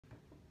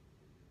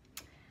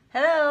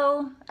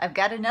Hello! I've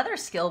got another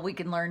skill we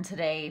can learn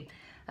today.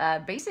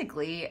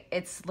 Basically,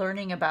 it's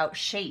learning about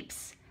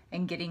shapes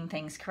and getting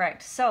things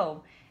correct.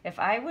 So, if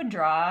I would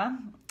draw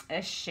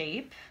a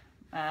shape,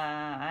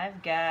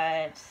 I've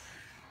got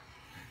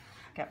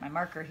my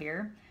marker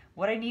here.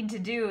 What I need to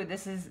do,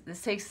 this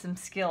takes some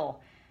skill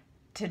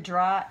to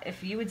draw.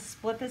 If you would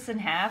split this in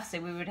half, say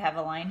we would have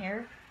a line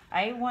here.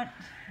 I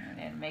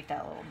didn't make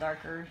that a little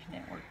darker.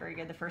 Didn't work very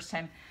good the first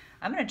time.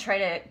 I'm going to try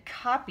to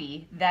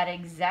copy that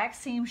exact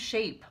same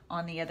shape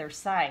on the other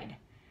side.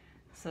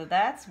 So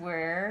that's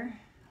where,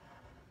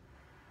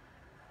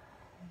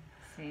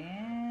 see,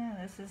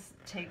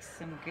 takes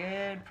some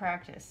good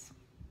practice.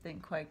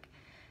 Didn't quite,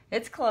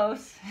 it's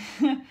close,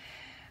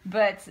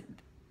 but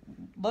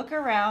look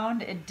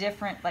around at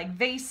different, like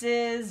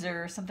vases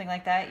or something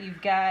like that.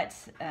 You've got,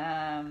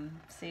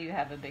 say you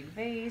have a big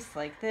vase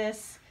like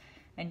this,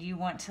 and you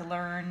want to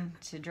learn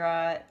to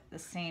draw it the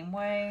same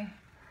way.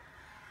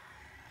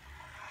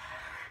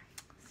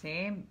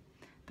 See,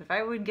 if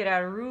I would get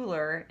out a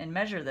ruler and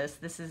measure this,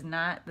 this is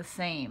not the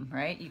same,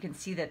 right? You can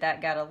see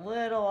that got a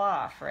little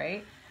off,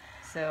 right?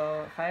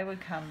 So if I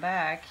would come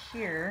back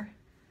here,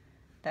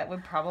 that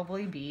would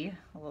probably be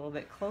a little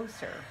bit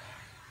closer.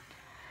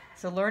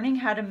 So learning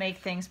how to make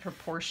things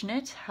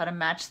proportionate, how to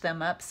match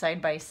them up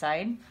side by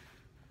side,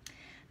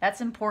 that's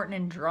important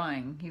in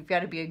drawing. You've got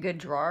to be a good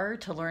drawer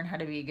to learn how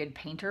to be a good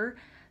painter.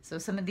 So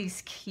some of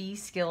these key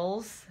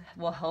skills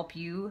will help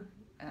you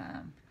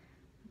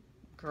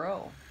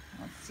grow.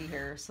 Let's see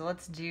here. So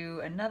let's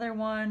do another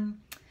one.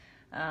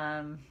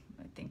 I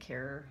think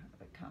here,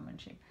 a common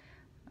shape.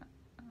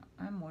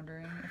 I'm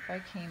wondering if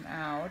I came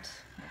out,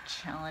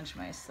 challenge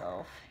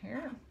myself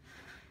here.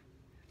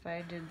 If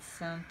I did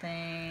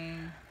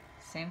something,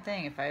 same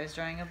thing. If I was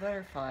drawing a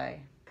butterfly,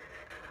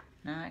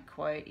 not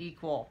quite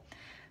equal.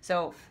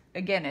 So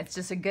again, it's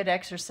just a good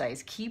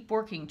exercise. Keep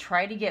working.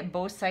 Try to get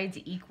both sides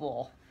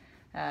equal.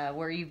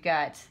 Where you've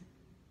got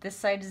this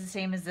side is the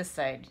same as this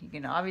side. You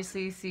can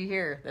obviously see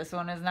here, this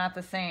one is not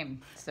the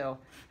same. So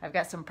I've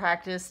got some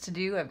practice to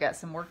do. I've got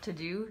some work to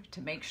do to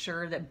make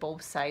sure that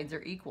both sides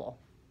are equal.